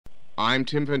I'm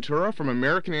Tim Ventura from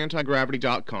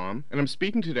AmericanAntiGravity.com, and I'm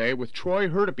speaking today with Troy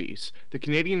Hurtubise, the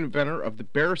Canadian inventor of the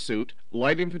Bear Suit,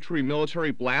 Light Infantry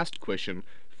Military Blast Cushion,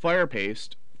 Fire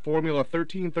Paste, Formula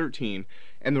 1313,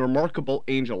 and the remarkable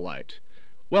Angel Light.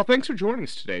 Well, thanks for joining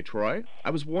us today, Troy.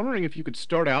 I was wondering if you could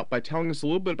start out by telling us a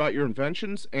little bit about your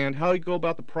inventions and how you go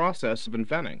about the process of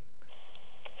inventing.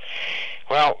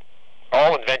 Well,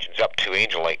 all inventions up to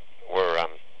Angel Light were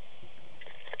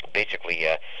basically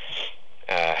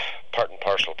part and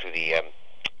parcel to the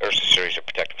Ursa series of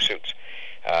protective suits.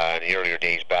 In the earlier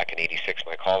days, back in '86,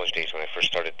 my college days, when I first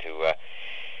started to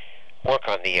work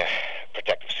on the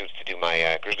protective suits to do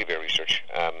my grizzly bear research,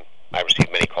 I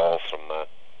received many calls from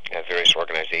various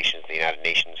organizations, the United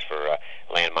Nations for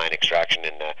landmine extraction,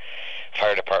 and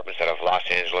fire departments out of Los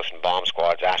Angeles and bomb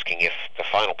squads asking if the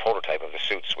final prototype of the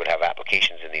suits would have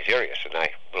applications in these areas. And I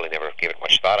really never gave it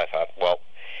much thought. I thought, well,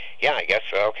 yeah, I guess,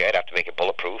 okay, I'd have to make it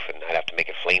bulletproof, and I'd have to make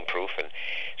it flame-proof, and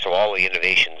so all the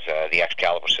innovations, the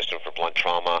Excalibur system for blunt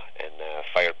trauma, and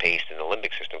fire paste, and the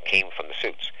limbic system came from the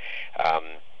suits.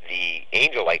 The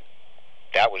Angel Light,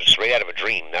 that was right out of a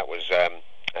dream. That was, ever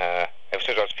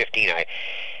since I was 15,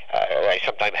 I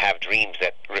sometimes have dreams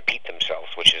that repeat themselves,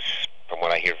 which is, from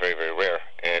what I hear, very, very rare,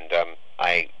 and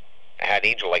I had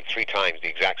Angel Light 3 times, the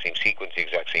exact same sequence, the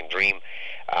exact same dream,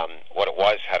 what it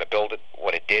was, how to build it,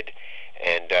 what it did,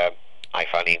 and I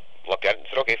finally looked at it and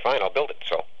said, okay, fine, I'll build it.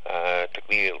 So it took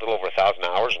me a little over 1,000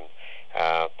 hours and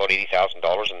about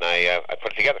 $80,000, and I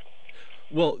put it together.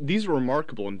 Well, these are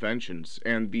remarkable inventions,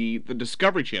 and the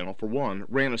Discovery Channel, for one,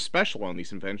 ran a special on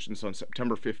these inventions on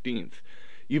September 15th.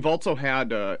 You've also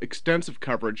had extensive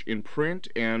coverage in print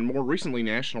and, more recently,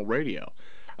 national radio.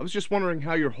 I was just wondering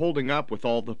how you're holding up with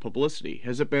all the publicity.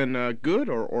 Has it been good,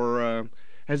 or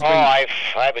has it been...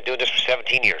 I've been doing this for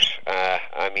 17 years.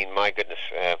 I mean, my goodness,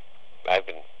 I've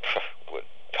been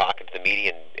talking to the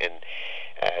media and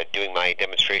doing my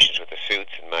demonstrations with the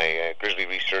suits and my grizzly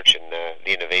research and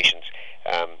the innovations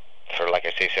for, like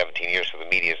I say, 17 years. So the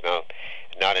media is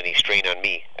not any strain on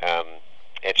me.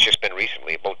 It's just been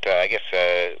recently, about I guess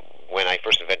when I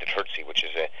first invented Hurtubise, which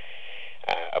is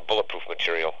a bulletproof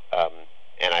material,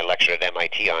 and I lectured at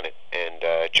MIT on it.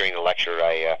 And during the lecture,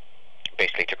 I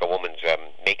basically took a woman's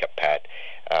makeup pad,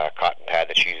 cotton pad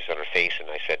that she uses on her face, and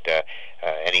I said,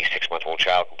 any 6-month-old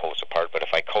child can pull this apart, but if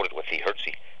I coat it with the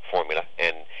Hurtubise formula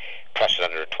and press it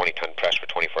under a 20-ton press for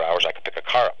 24 hours, I could pick a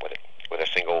car up with it, with a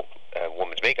single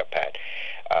woman's makeup pad.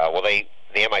 Well, the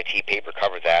MIT paper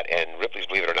covered that, and Ripley's,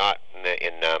 believe it or not,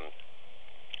 in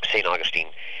St. Augustine,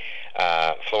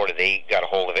 Florida, they got a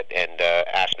hold of it and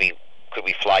asked me, could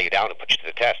we fly you down and put you to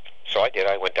the test? So I did.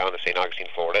 I went down to St. Augustine,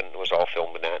 Florida, and it was all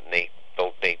filmed in that, and they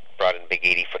brought in a big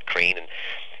 80-foot crane and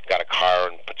got a car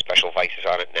and put special vices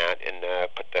on it and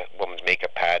put the woman's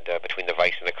makeup pad between the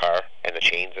vice and the car and the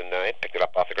chains, and it picked it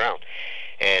up off the ground.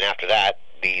 And after that,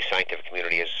 the scientific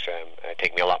community has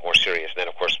taken me a lot more serious. And then,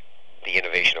 of course, the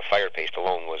innovation of fire paste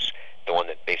alone was the one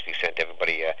that basically sent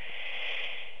everybody,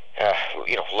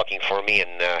 looking for me.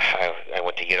 And I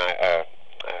went to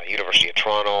University of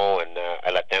Toronto, and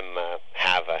I let them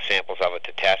have samples of it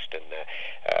to test, and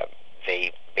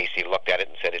they basically looked at it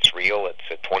and said it's real.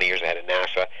 It's 20 years ahead of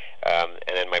NASA.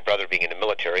 And then my brother being in the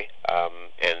military,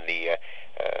 and the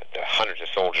hundreds of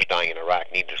soldiers dying in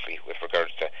Iraq needlessly with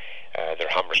regards to their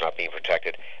Hummers not being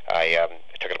protected, I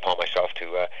took it upon myself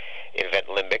to invent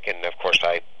limbic, and of course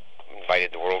I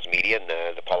invited the world's media and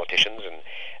the politicians, and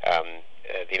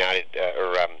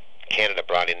Canada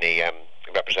brought in a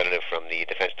representative from the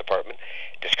Defense Department.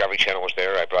 Discovery Channel was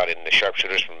there. I brought in the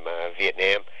sharpshooters from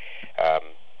Vietnam,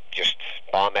 just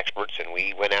bomb experts, and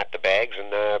we went at the bags and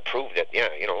proved that,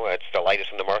 it's the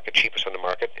lightest on the market, cheapest on the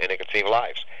market, and it could save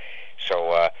lives.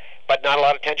 So, but not a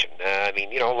lot of attention.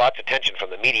 Lots of attention from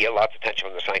the media, lots of attention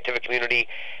from the scientific community,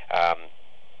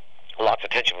 lots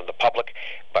of attention from the public,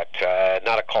 but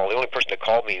not a call. The only person that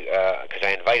called me, because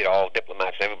I invited all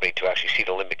diplomats and everybody to actually see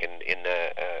the limbic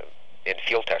in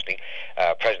field testing,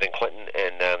 President Clinton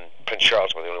and Prince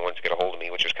Charles were the only ones to get a hold of me,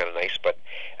 which was kind of nice, but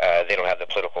they don't have the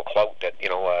political clout that,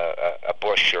 a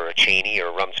Bush or a Cheney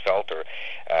or Rumsfeld or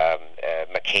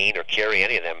McCain or Kerry,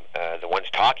 any of them, the ones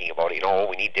talking about it,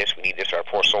 we need this, our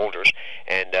poor soldiers,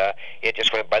 and it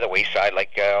just went by the wayside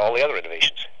like all the other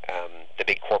innovations. The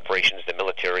big corporations, the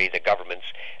military, the governments,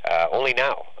 only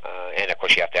now. And of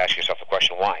course you have to ask yourself the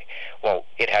question, why? Well,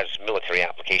 it has military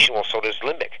application, well, so does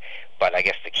limbic. But I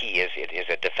guess the key is it is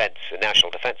a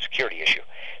national defense security issue.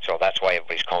 So that's why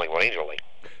everybody's calling it Angel Light.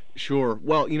 Sure.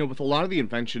 Well, with a lot of the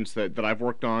inventions that I've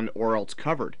worked on or else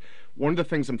covered, one of the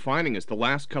things I'm finding is the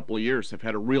last couple of years have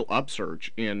had a real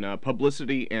upsurge in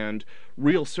publicity and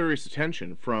real serious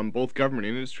attention from both government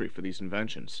and industry for these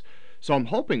inventions. So I'm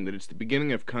hoping that it's the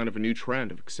beginning of kind of a new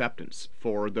trend of acceptance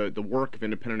for the work of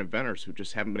independent inventors who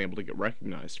just haven't been able to get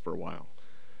recognized for a while.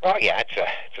 Well, yeah,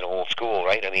 it's an old school,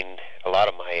 right? I mean, a lot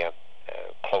of my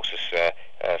closest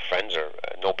friends are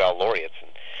Nobel laureates,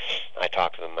 and I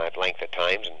talk to them at length at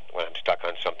times, and when I'm stuck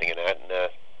on something and that, and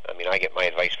I mean, I get my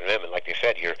advice from them, and like they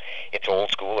said, it's old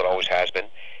school. It always has been.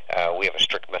 We have a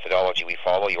strict methodology we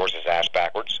follow. Yours is ass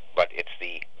backwards, but it's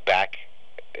the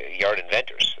backyard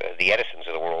inventors, the Edisons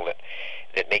of the world,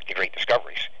 that make the great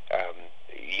discoveries.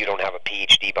 You don't have a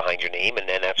PhD behind your name, and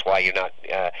then that's why you're not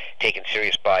taken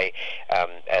serious by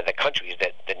the countries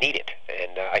that need it.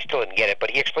 And I still didn't get it, but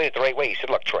he explained it the right way. He said,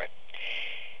 look, Troy,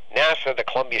 NASA, the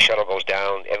Columbia shuttle goes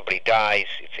down, everybody dies,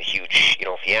 it's a huge,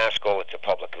 fiasco, it's a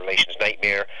public relations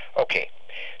nightmare. Okay,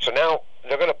 so now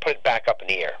they're going to put it back up in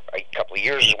the air. A couple of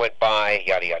years went by,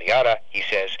 yada, yada, yada. He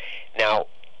says, now,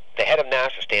 the head of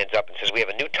NASA stands up and says, we have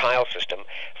a new tile system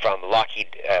from Lockheed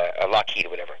or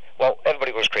whatever. Well,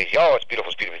 everybody goes crazy. Oh, it's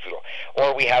beautiful, it's beautiful, it's beautiful.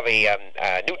 Or we have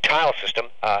a new tile system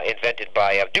invented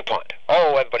by DuPont.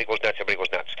 Oh, everybody goes nuts, everybody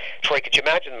goes nuts. Troy, could you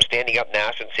imagine them standing up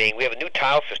NASA and saying, we have a new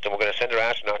tile system, we're going to send our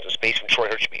astronauts in space from Troy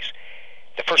Hurtubise?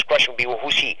 The first question would be, well,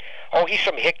 who's he? Oh, he's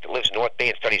some hick that lives in North Bay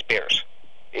and studies bears.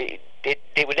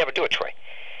 They would never do it, Troy.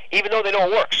 Even though they know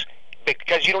it works.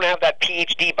 Because you don't have that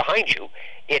PhD behind you,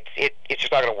 it's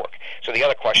just not going to work. So the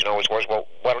other question always was, well,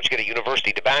 why don't you get a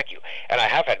university to back you? And I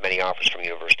have had many offers from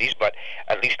universities, but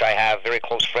at least I have very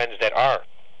close friends that are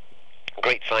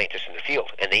great scientists in the field,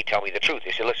 and they tell me the truth.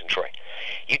 They say, listen, Troy,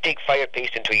 you take fire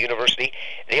paste into a university,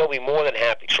 they'll be more than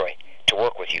happy, Troy, to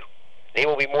work with you. They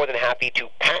will be more than happy to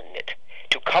patent it,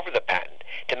 to cover the patent,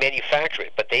 to manufacture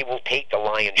it, but they will take the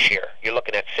lion's share. You're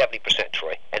looking at 70%,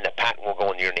 Troy, and the patent will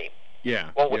go in your name.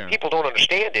 Yeah. Well, what people don't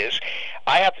understand is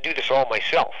I have to do this all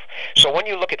myself. So when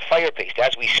you look at fire paste,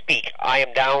 as we speak, I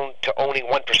am down to owning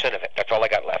 1% of it. That's all I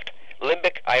got left.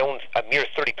 Limbic, I own a mere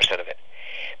 30% of it.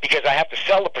 Because I have to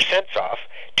sell the percents off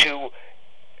to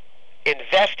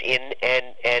invest in and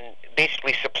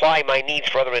basically supply my needs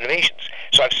for other innovations.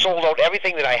 So I've sold out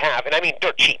everything that I have, and I mean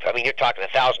dirt cheap. I mean, you're talking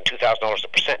 $1,000, $2,000 a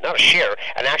percent, not a share,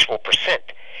 an actual percent.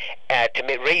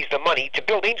 To raise the money to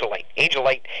build Angel Light. Angel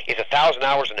Light is 1,000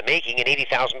 hours in the making and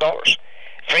 $80,000.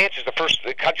 France is the first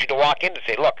country to walk in and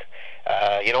say, look,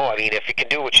 I mean, if it can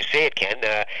do what you say it can,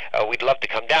 we'd love to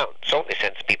come down. So they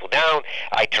send some people down.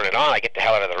 I turn it on. I get the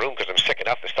hell out of the room because I'm sick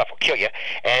enough. This stuff will kill you.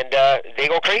 And they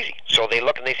go crazy. So they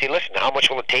look and they say, listen, how much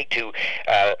will it take to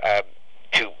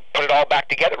put it all back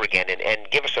together again and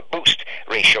give us a boost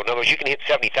ratio? In other words, you can hit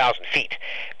 70,000 feet,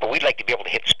 but we'd like to be able to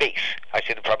hit space. I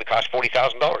said it probably cost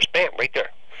 $40,000. Bam, right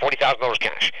there. $40,000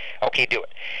 cash. Okay, do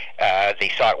it. They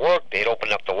saw it work. They'd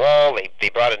opened up the wall. They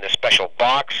brought in a special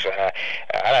box.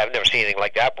 I've never seen anything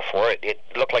like that before. It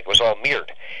looked like it was all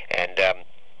mirrored. And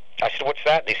I said, what's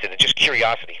that? And they said, it's just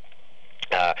curiosity.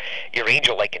 Your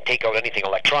Angel Light can take out anything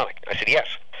electronic. I said, yes.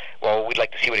 Well, we'd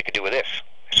like to see what it could do with this.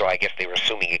 So I guess they were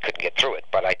assuming you couldn't get through it.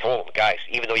 But I told them, guys,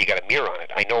 even though you got a mirror on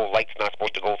it, I know light's not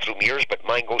supposed to go through mirrors, but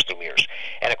mine goes through mirrors.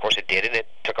 And of course it did, and it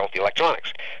took out the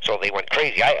electronics. So they went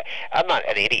crazy. I'm not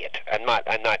an idiot. I'm not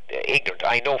ignorant.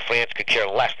 I know France could care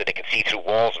less that it can see through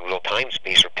walls in real time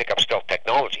space or pick up stealth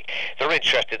technology. They're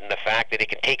interested in the fact that it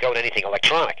can take out anything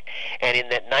electronic. And in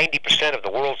that 90% of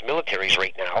the world's militaries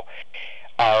right now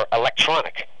are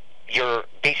electronic. You're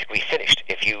basically finished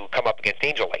if you come up against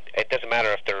Angel Light. It doesn't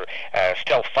matter if they're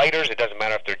stealth fighters. It doesn't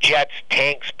matter if they're jets,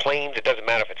 tanks, planes. It doesn't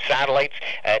matter if it's satellites.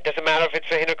 It doesn't matter if it's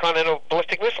intercontinental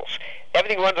ballistic missiles.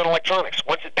 Everything runs on electronics.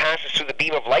 Once it passes through the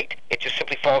beam of light, it just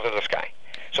simply falls out of the sky.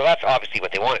 So that's obviously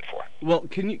what they want it for. Well,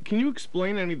 can you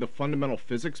explain any of the fundamental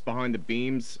physics behind the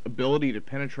beam's ability to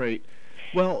penetrate?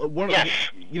 Well, yes.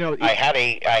 I had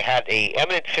a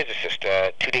eminent physicist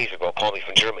 2 days ago call me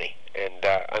from Germany, and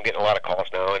I'm getting a lot of calls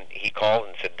now. And he called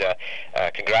and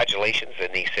said, "Congratulations!"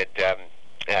 And he said,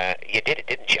 "You did it,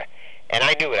 didn't you?" And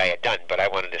I knew what I had done, but I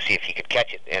wanted to see if he could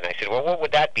catch it. And I said, "Well, what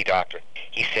would that be, doctor?"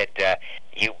 He said,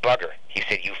 "You bugger." He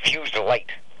said, "You fused a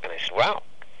light." And I said, "Wow.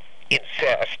 It's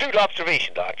astute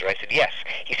observation, doctor." I said, "Yes."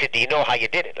 He said, "Do you know how you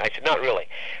did it?" I said, "Not really."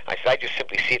 I said, "I just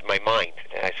simply see it in my mind.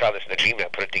 And I saw this in a dream and I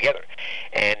put it together."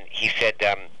 And he said,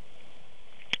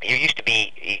 "You used to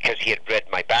be," because he had read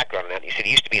my background on that, he said,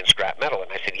 "You used to be in scrap metal."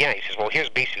 And I said, "Yeah." He says, "Well, here's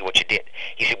basically what you did."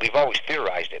 He said, "We've always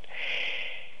theorized it."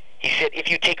 He said, "If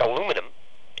you take aluminum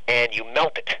and you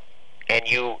melt it, and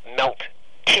you melt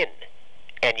tin,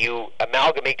 and you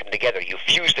amalgamate them together, you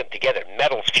fuse them together,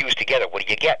 metals fused together, what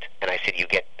do you get?" And I said, "You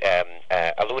get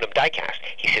aluminum die-cast."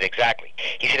 He said, "Exactly."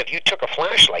 He said, "If you took a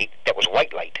flashlight that was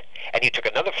white light and you took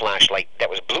another flashlight that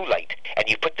was blue light, and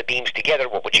you put the beams together,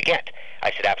 what would you get?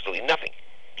 I said, absolutely nothing.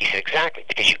 He said, exactly,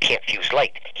 because you can't fuse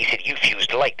light. He said, you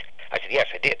fused light. I said, yes,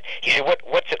 I did. He said,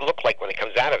 what's it look like when it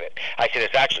comes out of it? I said,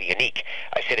 it's actually unique.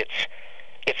 I said,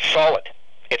 it's solid.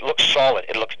 It looks solid.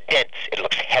 It looks dense. It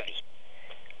looks heavy.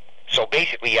 So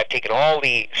basically, I've taken all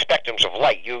the spectrums of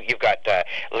light. You've got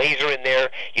laser in there.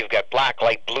 You've got black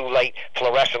light, blue light,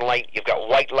 fluorescent light. You've got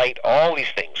white light. All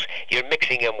these things. You're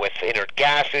mixing them with inert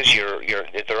gases.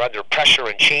 They're under pressure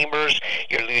in chambers.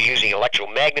 You're using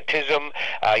electromagnetism.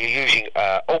 You're using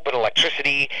open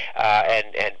electricity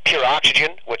and pure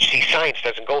oxygen. Which, see, science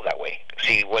doesn't go that way.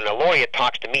 See, when a laureate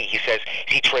talks to me, he says,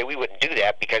 "See, Troy, we wouldn't do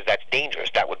that because that's dangerous.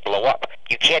 That would blow up.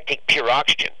 You can't take pure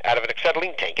oxygen out of an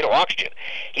acetylene tank. Oxygen."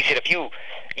 He said, if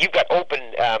you've got open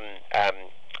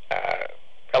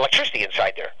electricity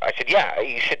inside there. I said, yeah.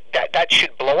 He said, that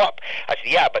should blow up. I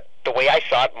said, yeah, but the way I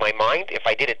saw it in my mind, if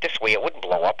I did it this way, it wouldn't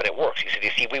blow up, and it works. He said,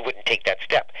 you see, we wouldn't take that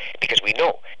step because we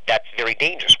know that's very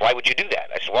dangerous. Why would you do that?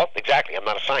 I said, well, exactly. I'm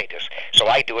not a scientist, so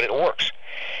I do it, and it works.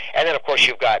 And then, of course,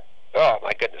 you've got, oh,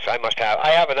 my goodness, I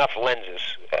have enough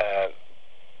lenses,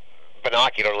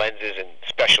 binocular lenses and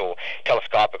special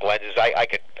telescopic lenses. I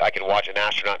could watch an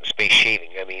astronaut in space shaving.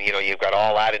 I mean, you've got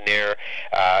all that in there,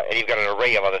 and you've got an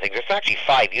array of other things. It's actually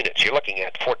 5 units. You're looking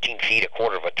at 14 feet, a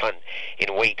quarter of a ton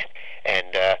in weight, and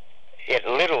it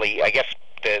literally, I guess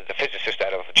the physicist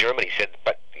out of Germany said,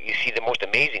 but you see, the most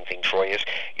amazing thing, Troy, is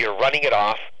you're running it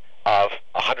off of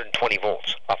 120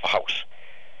 volts off a house.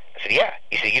 I said, yeah.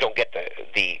 He said, you don't get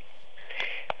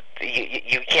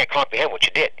you can't comprehend what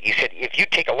you did. He said, if you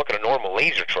take a look at a normal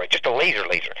laser, Troy, just a laser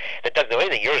that doesn't know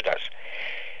anything yours does,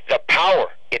 the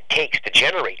power it takes to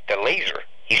generate the laser,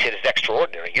 he said, is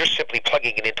extraordinary. You're simply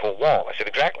plugging it into a wall. I said,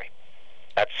 exactly.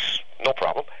 That's no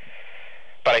problem.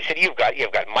 But I said, you've got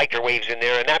microwaves in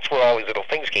there, and that's where all these little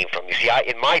things came from. You see,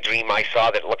 in my dream, I saw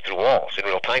that it looked through walls in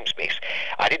real time space.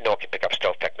 I didn't know it could pick up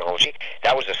stealth technology.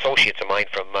 That was associates of mine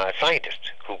from scientists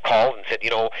who called and said,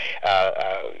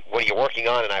 what are you working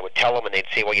on? And I would tell them, and they'd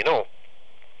say, well,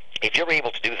 if you're able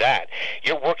to do that,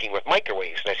 you're working with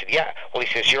microwaves. And I said, yeah. Well,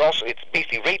 he says, it's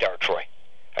basically radar, Troy.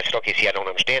 I said, okay, see, I don't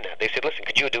understand that. They said, listen,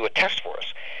 could you do a test for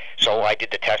us? So I did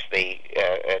the test they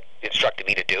instructed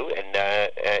me to do, and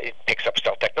it picks up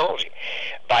stealth technology.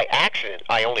 By accident,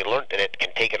 I only learned that it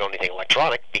can take it on anything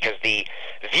electronic because the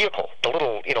vehicle, the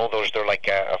little, they're like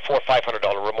 $400 or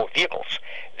 $500 remote vehicles.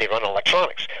 They run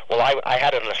electronics. Well, I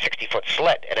had it on a 60-foot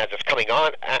sled, and as it's coming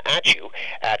on at you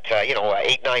at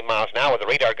 8-9 miles an hour, the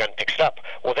radar gun picks it up.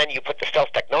 Well, then you put the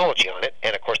stealth technology on it,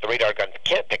 and of course the radar gun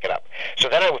can't pick it up. So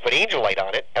then I would put angel light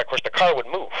on it, and of course the car would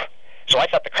move. So I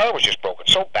thought the car was just broken.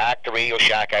 So back to Radio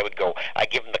Shack I would go. I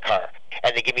give them the car,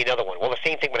 and they give me another one. Well, the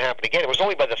same thing would happen again. It was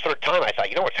only by the third time I thought,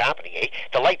 what's happening, eh?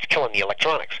 The light's killing the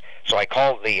electronics. So I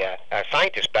called the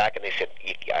scientists back, and they said,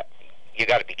 you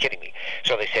got to be kidding me.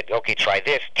 So they said, okay, try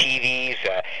this, TVs,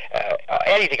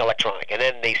 anything electronic. And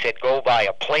then they said, go buy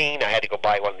a plane. I had to go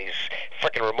buy one of these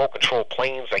frickin' remote control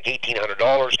planes, like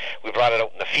 $1,800. We brought it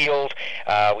out in the field.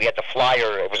 We had the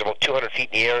flyer. It was about 200 feet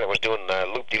in the air, and it was doing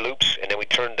loop-de-loops. And then we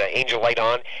turned the angel light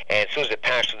on, and as soon as it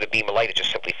passed through the beam of light, it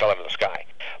just simply fell out of the sky.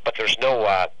 But there's no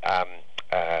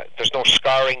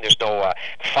scarring, there's no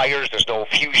fires, there's no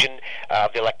fusion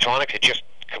of the electronics. It just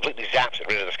completely zaps it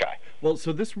right into the sky. Well,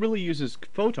 so this really uses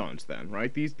photons then,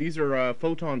 right? These are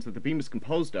photons that the beam is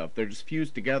composed of. They're just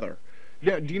fused together.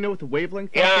 Yeah, do you know what the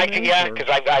wavelength is? Yeah, because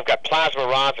I've got plasma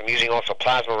rods. I'm using also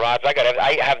plasma rods.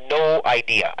 I have no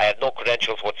idea. I have no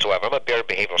credentials whatsoever. I'm a bear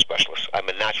behavioral specialist. I'm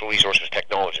a natural resources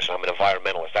technologist. I'm an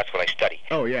environmentalist. That's what I study.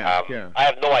 Oh, yeah, yeah. I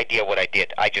have no idea what I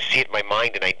did. I just see it in my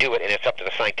mind, and I do it, and it's up to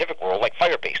the scientific world, like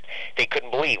fire-based. They couldn't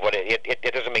believe what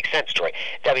it doesn't make sense, Troy.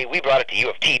 I mean, we brought it to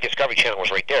U of T. Discovery Channel was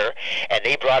right there, and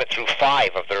they brought it through 5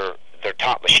 of their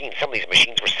top machines. Some of these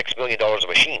machines were $6 million a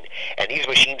machine, and these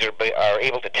machines are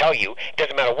able to tell you, it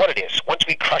doesn't matter what it is. Once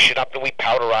we crush it up and we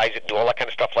powderize it and do all that kind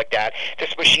of stuff like that,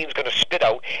 this machine's going to spit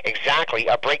out exactly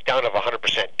a breakdown of 100%,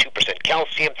 2%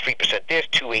 calcium, 3% this,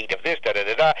 2.8 of this,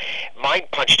 da-da-da-da. Mine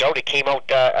punched out, it came out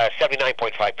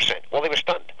 79.5%. Well, they were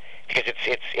stunned because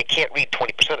it can't read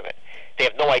 20% of it. They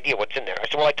have no idea what's in there. I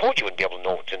said, well, I told you wouldn't be able to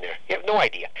know what's in there. You have no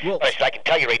idea. Well, but I said, I can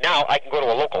tell you right now, I can go to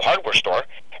a local hardware store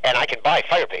and I can buy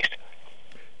fire paste.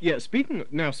 Yeah, speaking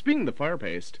of the fire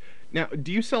paste, now,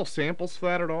 do you sell samples for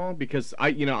that at all? Because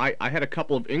I had a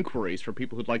couple of inquiries for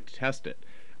people who'd like to test it.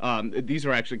 These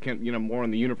are actually, more on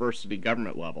the university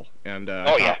government level. And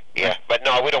yeah. But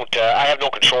no, we don't. I have no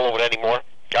control over it anymore.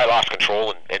 I lost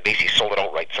control and basically sold it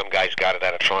outright. Some guys got it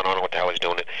out of Toronto. I don't know what the hell he's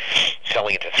doing it,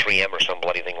 selling it to 3M or some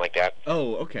bloody thing like that.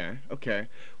 Oh, okay, okay.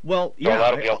 Well, So yeah.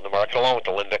 that'll be out in the market along with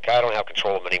the Limbic. I don't have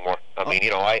control of them anymore. I mean,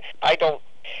 I don't.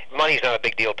 Money's not a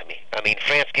big deal to me. I mean,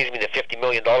 France gives me the $50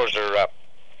 million they're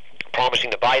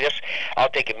promising to buy this. I'll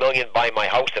take $1 million, buy my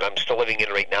house that I'm still living in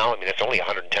right now. I mean, it's only a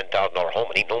 $110,000 home.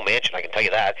 It ain't no mansion, I can tell you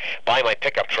that. Buy my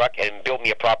pickup truck and build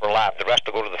me a proper lab. The rest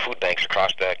will go to the food banks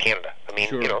across Canada. I mean,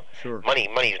 Sure.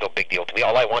 Money's no big deal to me.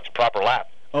 All I want is a proper lab.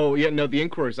 Oh, yeah, no, the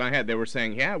inquiries I had, they were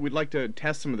saying, yeah, we'd like to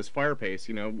test some of this fire paste.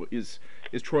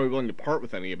 Is Troy willing to part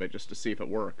with any of it just to see if it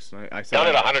works? And I said, done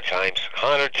it 100 times.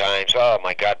 100 times. Oh,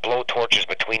 my God. Blow torches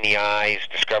between the eyes,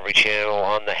 Discovery Channel,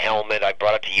 on the helmet. I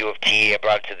brought it to U of T. I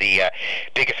brought it to the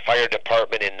biggest fire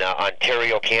department in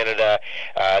Ontario, Canada.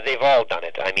 They've all done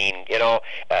it. I mean, I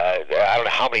don't know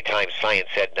how many times science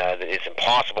said that it's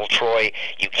impossible, Troy.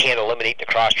 You can't eliminate the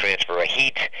cross-transfer of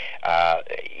heat.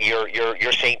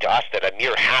 You're saying to us that a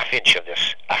mere half inch of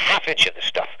this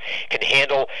stuff can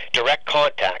handle direct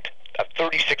contact of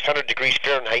 3,600 degrees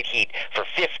Fahrenheit heat for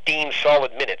 15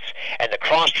 solid minutes, and the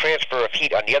cross-transfer of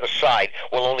heat on the other side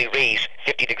will only raise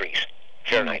 50 degrees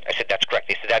Fahrenheit. I said, that's correct.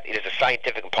 They said that it is a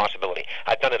scientific impossibility.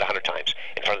 I've done it 100 times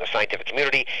in front of the scientific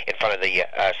community, in front of the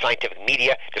scientific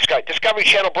media. Discovery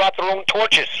Channel brought their own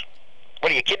torches.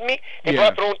 What, are you kidding me? They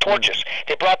brought their own torches.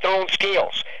 They brought their own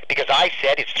scales. Because I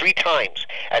said it's 3 times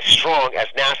as strong as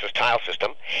NASA's tile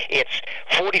system. It's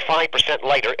 45%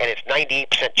 lighter, and it's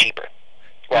 98% cheaper.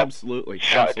 Well, absolutely.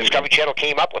 Discovery Channel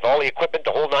came up with all the equipment,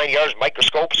 the whole 9 yards,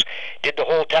 microscopes, did the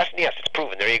whole test, and yes, it's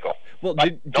proven. There you go. Well,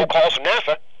 no calls from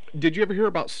NASA. Did you ever hear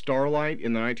about Starlight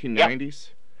in the 1990s?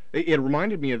 Yep. It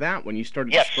reminded me of that when you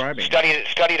started describing. Yes,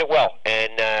 studied it well.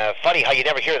 And funny how you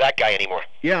never hear that guy anymore.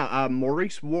 Yeah,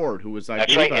 Maurice Ward, who was...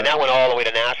 That's right, and that went all the way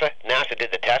to NASA. NASA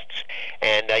did the tests,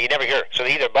 and you never hear it. So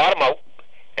they either bought him out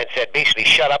and said, basically,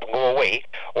 shut up and go away,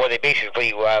 or they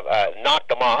basically knocked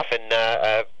them off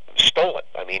and stole it.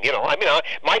 I mean,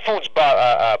 my phone's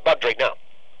bugged right now.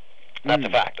 That's a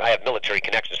fact. I have military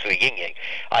connections to the yin-yang.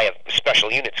 I have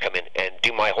special units come in and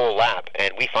do my whole lab,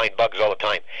 and we find bugs all the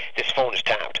time. This phone is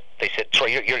tapped. They said, Troy,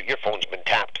 your phone's been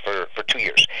tapped for 2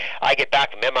 years. I get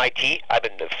back from MIT. I've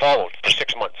been followed for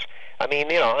 6 months. I mean,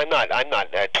 I'm not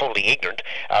totally ignorant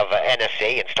of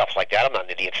NSA and stuff like that. I'm not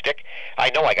an idiot stick. I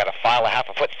know I got a file a half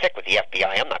a foot thick with the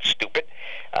FBI. I'm not stupid.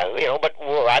 But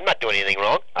I'm not doing anything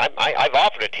wrong. I've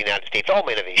offered it to the United States, all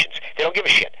my innovations. They don't give a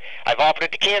shit. I've offered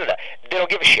it to Canada. They don't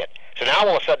give a shit. So now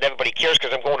all of a sudden everybody cares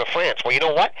because I'm going to France. Well, you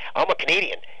know what? I'm a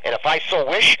Canadian, and if I so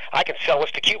wish, I can sell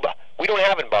this to Cuba. We don't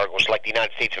have embargoes like the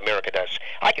United States of America does.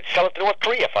 I could sell it to North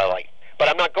Korea if I like. But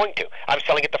I'm not going to. I'm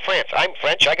selling it to France. I'm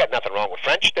French. I got nothing wrong with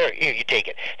French. There, you take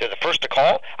it. They're the first to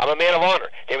call. I'm a man of honor.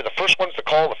 They were the first ones to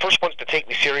call, the first ones to take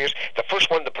me serious, the first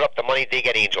one to put up the money. They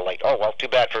get Angel Light. Oh, well, too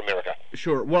bad for America.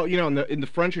 Sure. Well, in the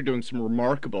French are doing some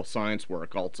remarkable science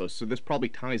work also, so this probably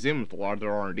ties in with a lot of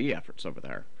their R&D efforts over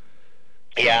there.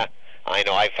 So. Yeah. I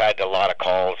know. I've had a lot of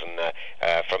calls and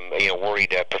from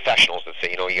worried professionals that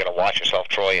say, you got to watch yourself,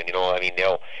 Troy, and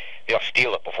they'll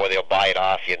steal it before they'll buy it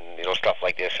off you, and stuff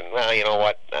like this. And well, you know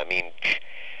what? I mean,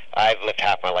 I've lived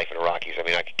half my life in the Rockies. I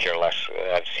mean, I could care less.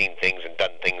 I've seen things and done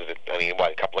things that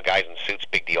a couple of guys in suits,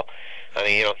 big deal. I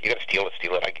mean, you got to steal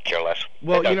it. I could care less.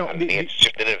 Well, it's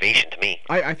just an innovation to me.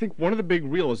 I think one of the big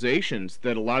realizations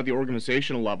that a lot of the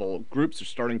organizational level groups are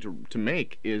starting to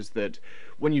make is that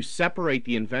when you separate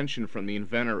the invention from the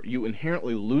inventor, you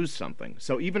inherently lose something.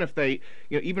 So even if they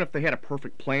had a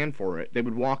perfect plan for it, they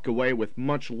would walk away with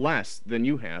much less than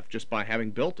you have just by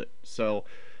having built it. So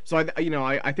I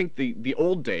think the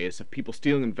old days of people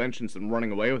stealing inventions and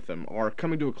running away with them are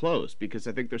coming to a close, because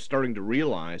I think they're starting to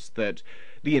realize that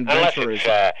the inventor is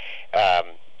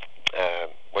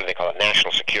what do they call it?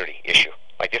 National security issue.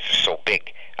 Like, this is so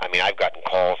big. I mean, I've gotten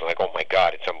calls and I go, oh my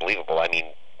God, it's unbelievable. I mean,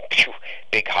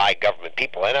 big high government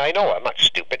people, and I know I'm not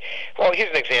stupid. Well, here's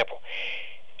an example.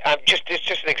 It's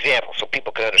just an example so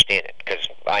people can understand it, because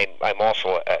I'm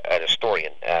also an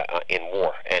historian in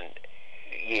war, and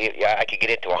I could get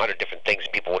into 100 different things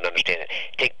and people wouldn't understand it.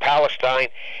 Take Palestine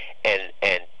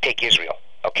and take Israel,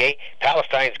 okay?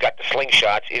 Palestine's got the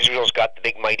slingshots, Israel's got the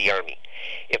big mighty army.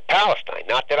 If Palestine,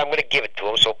 not that I'm going to give it to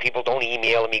them so people don't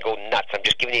email me go nuts, I'm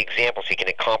just giving you examples so you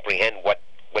can comprehend what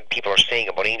people are saying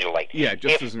about Angel Light. Yeah,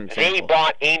 just as an example. If they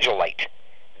bought Angel Light,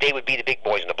 they would be the big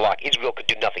boys in the block. Israel could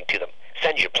do nothing to them.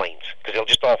 Send your planes, because they'll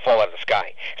just all fall out of the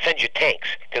sky. Send your tanks,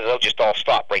 because they'll just all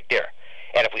stop right there.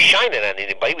 And if we shine it on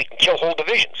anybody, we can kill whole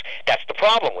divisions. That's the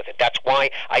problem with it. That's why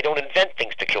I don't invent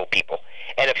things to kill people.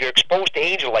 And if you're exposed to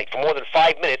Angel Light for more than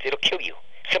 5 minutes, it'll kill you.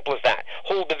 Simple as that.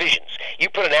 Whole divisions. You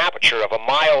put an aperture of a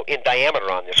mile in diameter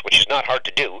on this, which is not hard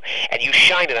to do, and you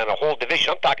shine it on a whole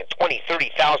division. I'm talking 20,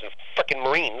 30,000 frickin'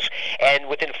 Marines, and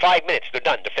within 5 minutes, they're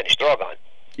done. They're finished. They're all gone.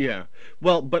 Yeah.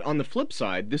 Well, but on the flip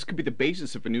side, this could be the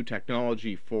basis of a new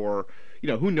technology for,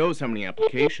 who knows how many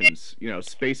applications,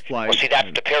 space flight. Well, see,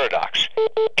 that's the paradox.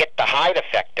 Get the hide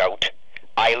effect out,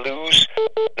 I lose,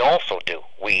 and also do.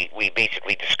 We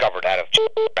basically discovered out of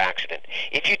accident.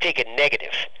 If you take a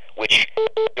negative, which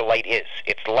the light is,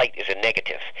 its light is a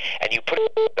negative, and you put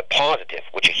the positive,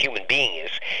 which a human being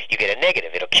is, you get a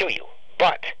negative. It'll kill you.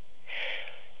 But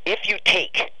if you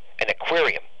take an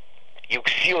aquarium, you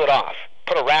seal it off,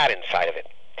 put a rat inside of it,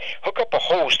 hook up a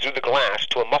hose through the glass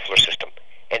to a muffler system,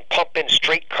 and pump in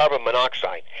straight carbon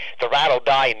monoxide, the rat will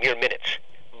die in mere minutes.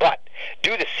 But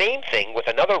do the same thing with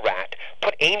another rat,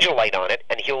 put angel light on it,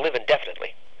 and he'll live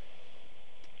indefinitely.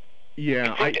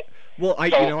 Yeah,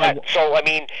 So I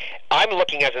mean, I'm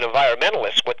looking as an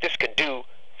environmentalist what this can do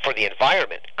for the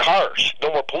environment. Cars,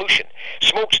 no more pollution.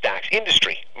 Smokestacks,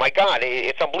 industry. My God,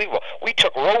 it's unbelievable. We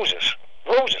took roses,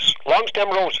 long stem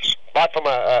roses, bought from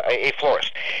a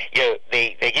florist.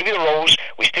 They give you the rose,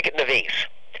 we stick it in a vase,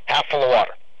 half full of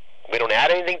water. We don't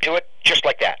add anything to it, just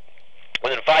like that.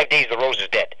 Within 5 days, the rose is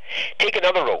dead. Take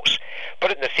another rose,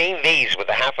 put it in the same vase with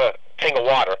a half a thing of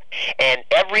water, and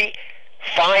every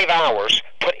 5 hours,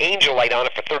 put angel light on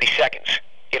it for 30 seconds.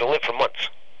 It'll live for months.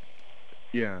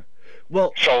 Yeah.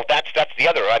 Well, so that's the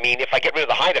other. I mean, if I get rid of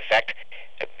the hide effect,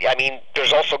 I mean,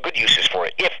 there's also good uses for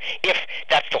it. If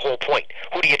that's the whole point,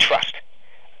 who do you trust?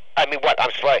 I mean, what?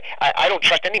 I'm sorry. I don't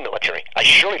trust any military. I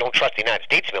surely don't trust the United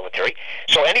States military.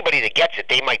 So anybody that gets it,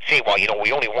 they might say, well,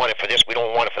 we only want it for this, we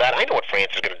don't want it for that. I know what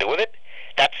France is going to do with it.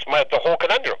 That's the whole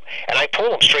conundrum. And I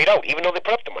told them straight out, even though they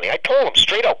put up the money, I told them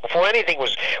straight out before anything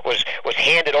was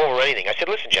handed over or anything. I said,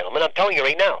 listen, gentlemen, I'm telling you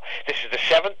right now, this is the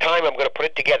 7th time I'm going to put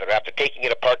it together after taking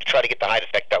it apart to try to get the hide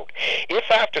effect out. If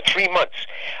after 3 months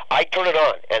I turn it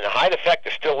on and the hide effect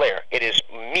is still there, it is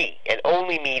me and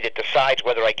only me that decides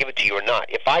whether I give it to you or not.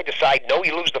 If I decide no,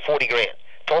 you lose the 40 grand.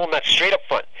 Told them that straight up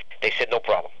front. They said no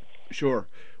problem. Sure.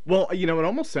 Well, it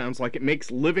almost sounds like it makes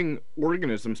living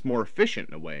organisms more efficient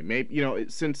in a way. Maybe,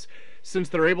 since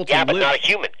they're able to live. Yeah, but live... not a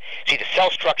human. See, the cell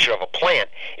structure of a plant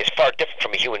is far different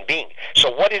from a human being.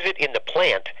 So what is it in the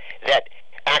plant that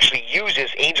actually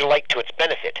uses angel light to its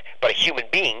benefit? But a human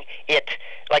being,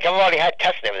 like I've already had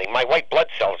tests and everything, my white blood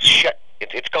cells shut.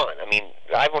 It's gone. I mean,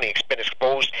 I've only been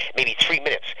exposed maybe 3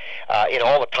 minutes in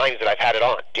all the times that I've had it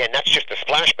on. And that's just a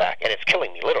splashback, and it's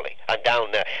killing me, literally. I'm down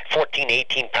 14,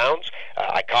 18 pounds.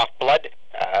 I cough blood.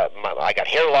 I got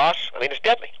hair loss. I mean, it's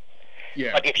deadly.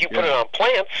 Yeah. But if you put it on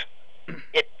plants,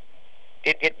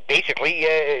 it basically,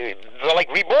 they're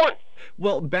like reborn.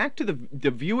 Well, back to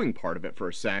the viewing part of it for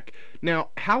a sec. Now,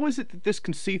 how is it that this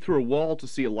can see through a wall to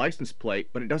see a license plate,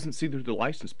 but it doesn't see through the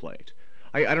license plate?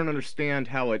 I don't understand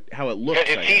how it looks.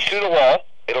 Because it sees through the wall.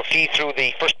 It'll see through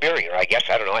the first barrier, I guess.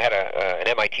 I don't know. I had an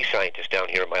MIT scientist down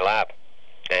here in my lab,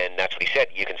 and that's what he said.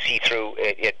 You can see through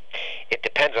it. It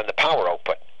depends on the power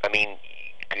output. I mean,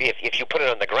 if you put it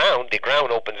on the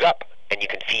ground opens up, and you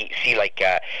can see like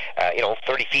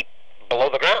 30 feet below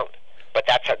the ground. But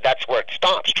that's where it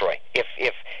stops, Troy.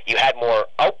 If you had more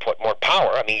output, more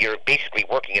power, I mean, you're basically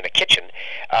working in a kitchen,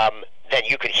 then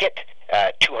you could hit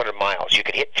 200 miles. You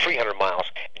could hit 300 miles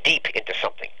deep into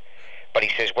something. But he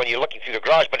says, when you're looking through the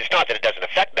garage, but it's not that it doesn't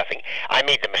affect nothing. I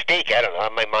made the mistake. I don't know.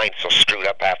 My mind's so screwed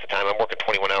up half the time. I'm working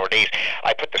 21-hour days.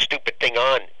 I put the stupid thing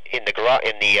on in the garage,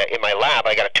 in my lab.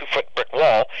 I got a 2-foot brick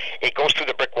wall. It goes through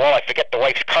the brick wall. I forget the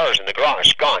wife's car's in the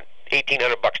garage. Gone.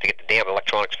 $1,800 to get the damn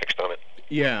electronics fixed on it.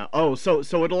 Yeah. Oh, so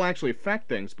it'll actually affect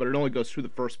things, but it only goes through the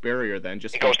first barrier then.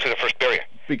 It goes through the first barrier.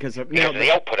 Because of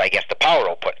the output, I guess, the power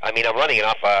output. I mean, I'm running it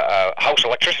off house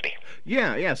electricity.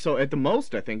 Yeah. So at the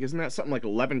most, I think, isn't that something like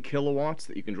 11 kilowatts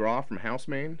that you can draw from house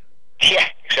main? Yeah,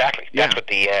 exactly. That's what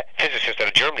the physicist out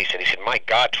of Germany said. He said, my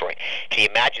God, Troy, can you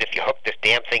imagine if you hooked this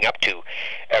damn thing up to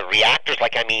reactors,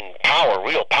 power,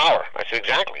 real power? I said,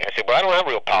 exactly. I said, well, I don't have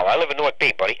real power. I live in North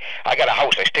Bay, buddy. I got a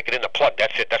house. I stick it in the plug.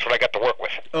 That's it. That's what I got to work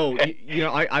with. Oh,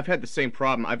 I've had the same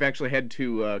problem. I've actually had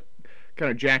to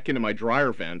kind of jack into my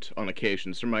dryer vent on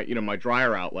occasions from my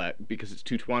dryer outlet because it's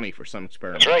 220 for some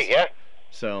experiments. That's right, yeah.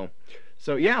 So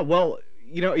yeah, well...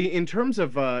 in terms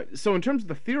of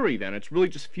the theory, then it's really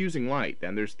just fusing light.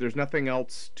 Then there's nothing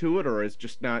else to it, or it's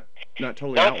just not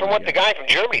totally. Not from what the guy from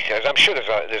Germany says. I'm sure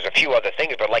there's a few other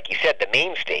things, but like you said, the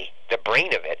mainstay, the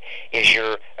brain of it, is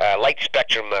your light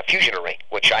spectrum fusion array,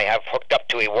 which I have hooked up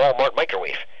to a Walmart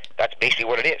microwave. That's basically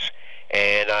what it is.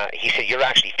 And he said you're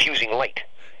actually fusing light.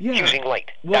 Yeah. Fusing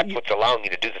light. Well, that's what's allowing you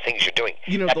to do the things you're doing.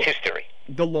 That's his theory.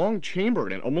 the long chamber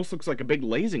in it almost looks like a big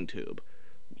lasing tube.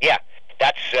 Yeah,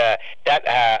 that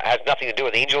has nothing to do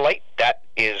with Angel Light. That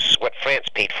is what France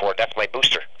paid for. That's my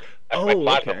booster. That's my Oh,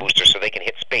 plasma okay. booster, so they can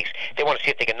hit space. They want to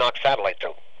see if they can knock satellites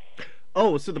out.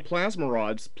 Oh, so the plasma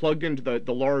rod's plugged into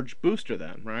the large booster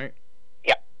then, right?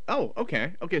 Yeah. Oh,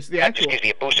 okay. Okay, so the That just actual... gives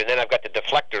me a boost, and then I've got the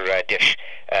deflector dish,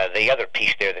 the other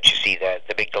piece there that you see,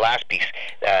 the big glass piece.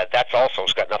 That's also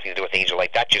got nothing to do with Angel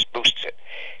Light. That just boosts it,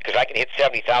 because I can hit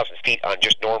 70,000 feet on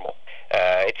just normal.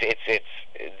 It's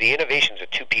the innovation's a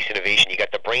two-piece innovation. You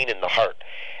got the brain and the heart.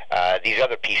 These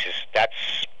other pieces,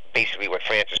 that's basically what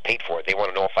France has paid for. They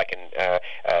want to know if I can,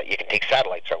 you can take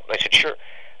satellites out. And I said, sure.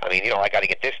 I mean, I got to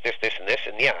get this, and this,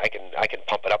 and yeah, I can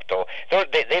pump it up to.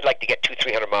 They'd like to get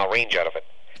 200-300 mile range out of it.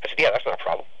 I said, yeah, that's not a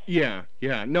problem. Yeah,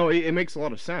 yeah. No, it makes a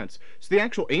lot of sense. So the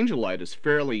actual Angel Light is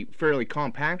fairly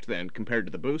compact then compared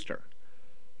to the booster.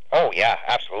 Oh yeah,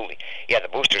 absolutely. Yeah, the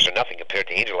boosters are nothing compared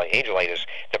to Angel Light. Angel Light is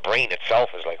the brain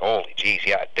itself is like holy jeez,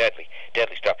 yeah, deadly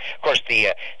stuff. Of course,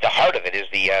 the heart of it is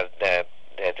the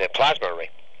plasma array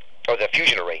or the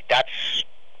fusion array. That's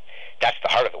the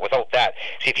heart of it. Without that,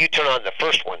 see, if you turn on the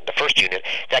first one, the first unit,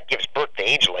 that gives birth to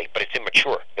Angel Light, but it's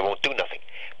immature. It won't do nothing.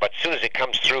 But as soon as it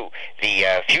comes through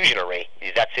the fusion array,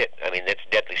 that's it. I mean, it's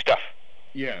deadly stuff.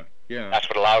 Yeah, yeah. That's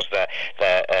what allows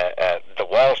the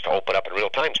walls to open up in real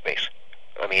time space.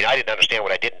 I mean, I didn't understand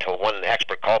what I did until one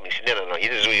expert called me and said, no,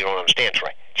 this is what you don't understand, Troy.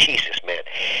 Jesus, man.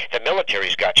 The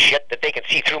military's got shit that they can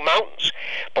see through mountains.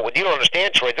 But what you don't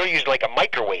understand, Troy, they're using like a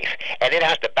microwave, and it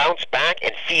has to bounce back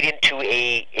and feed into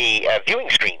a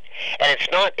viewing screen. And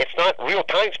it's not real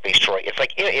time space, Troy. It's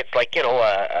like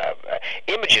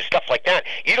images, stuff like that.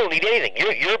 You don't need anything.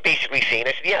 You're basically saying,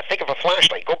 I said, yeah, think of a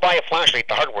flashlight. Go buy a flashlight at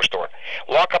the hardware store.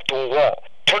 Walk up to a wall.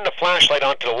 Turn the flashlight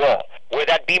onto the wall. Where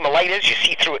that beam of light is, you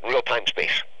see through it in real-time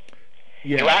space.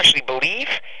 Yeah. You actually believe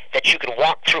that you can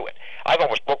walk through it. I've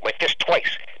almost broke my fist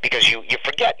twice because you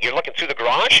forget. You're looking through the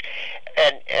garage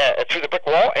and through the brick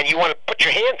wall, and you want to put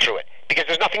your hand through it because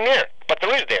there's nothing there. But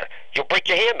there is there. You'll break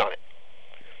your hand on it.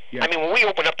 Yeah. I mean, when we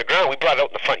opened up the ground, we brought it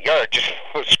out in the front yard, just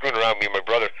screwing around, me and my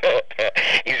brother.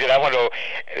 He said, I want to know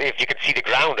if you can see the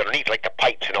ground underneath, like the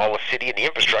pipes and all the city and the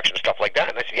infrastructure and stuff like that.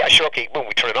 And I said, yeah, sure, okay, boom,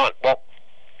 we turn it on. Well,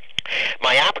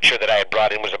 my aperture that I had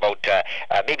brought in was about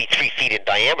maybe 3 feet in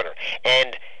diameter.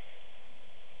 And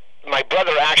my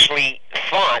brother actually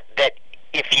thought that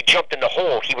if he jumped in the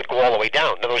hole, he would go all the way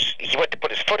down. In other words, he went to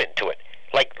put his foot into it.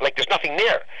 Like there's nothing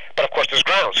there. But of course there's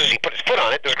ground. As soon as he put his foot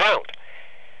on it, there's ground.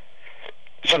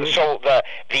 So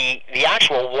the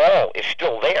actual wall is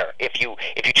still there. If you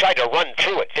tried to run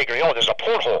through it, figuring, there's a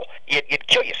porthole, you'd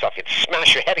kill yourself. You'd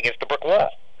smash your head against the brick wall.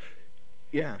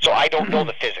 Yeah. So I don't know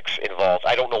the physics involved.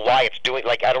 I don't know why it's doing,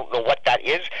 I don't know what that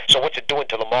is. So what's it doing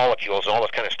to the molecules and all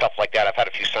this kind of stuff like that? I've had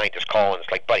a few scientists call, and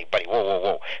it's like, buddy,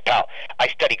 whoa, pal, I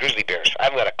study grizzly bears. I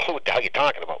haven't got a clue what the hell you're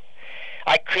talking about.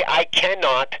 I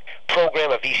cannot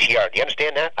program a VCR. Do you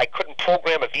understand that? I couldn't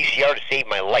program a VCR to save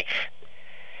my life.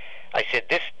 I said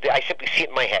I simply see it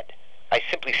in my head. I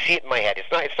simply see it in my head.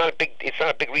 It's not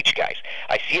a big reach, guys.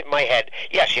 I see it in my head.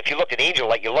 Yes, if you look at Angel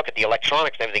Light, you look at the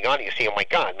electronics and everything on it, you see, oh my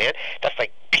God, man, that's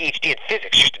like PhD in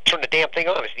physics just to turn the damn thing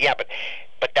on. I said, yeah, but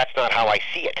that's not how I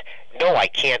see it. No, I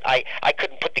can't. I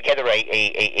couldn't put together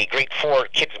a grade 4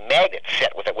 kids magnet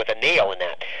set with a nail in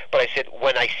that. But I said,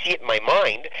 when I see it in my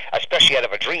mind, especially out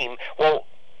of a dream, well,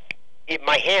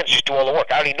 my hands just do all the work.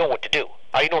 I already know what to do.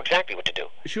 I already know exactly what to do.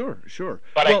 Sure.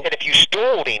 But I said, if you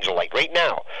stole Angel Light right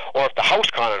now, or if the house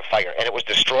caught on fire and it was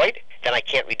destroyed, then I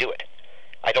can't redo it.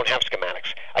 I don't have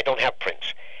schematics. I don't have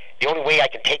prints. The only way I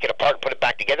can take it apart and put it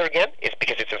back together again is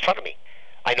because it's in front of me.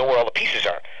 I know where all the pieces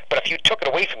are. But if you took it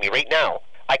away from me right now,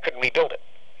 I couldn't rebuild it.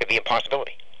 It'd be an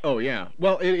impossibility. Oh, yeah.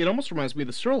 Well, it almost reminds me of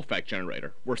the Searle effect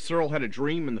generator, where Searle had a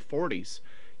dream in the 40s.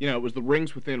 It was the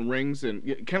rings within rings, and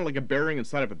kind of like a bearing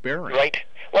inside of a bearing. Right.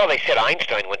 Well, they said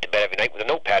Einstein went to bed every night with a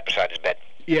notepad beside his bed.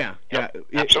 Yeah.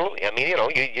 Absolutely. I mean,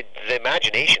 the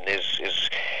imagination is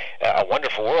a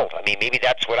wonderful world. I mean, maybe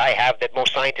that's what I have that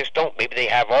most scientists don't. Maybe they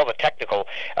have all the technical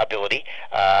ability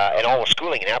and all the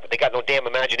schooling and that, but they got no damn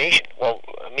imagination. Well,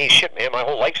 I mean, shit, man, my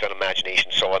whole life's on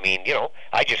imagination. So, I mean,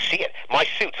 I just see it. My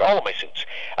suits, all of my suits.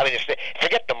 I mean,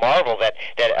 forget the marvel that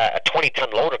a 20-ton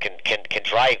loader can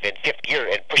drive in 5th gear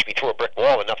and push me through a brick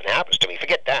wall and nothing happens to me.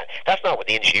 Forget that. That's not what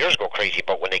the engineers go crazy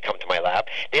about when they come to my lab.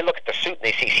 They look at the suit and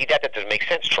they say, see, that doesn't make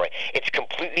sense, Troy. It's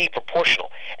completely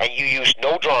proportional. And you use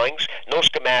no drawings, no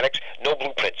schematics, no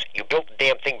blueprints. You built the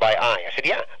damn thing by eye. I said,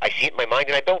 yeah, I see it in my mind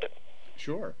and I build it.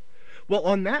 Sure. Well,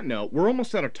 on that note, we're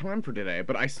almost out of time for today,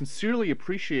 but I sincerely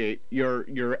appreciate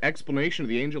your explanation of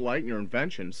the Angel Light and your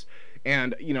inventions.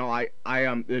 And I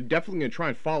am definitely going to try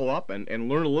and follow up and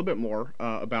learn a little bit more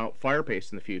about fire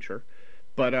paste in the future.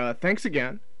 But thanks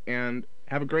again, and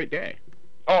have a great day.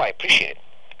 Oh, I appreciate it.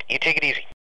 You take it easy.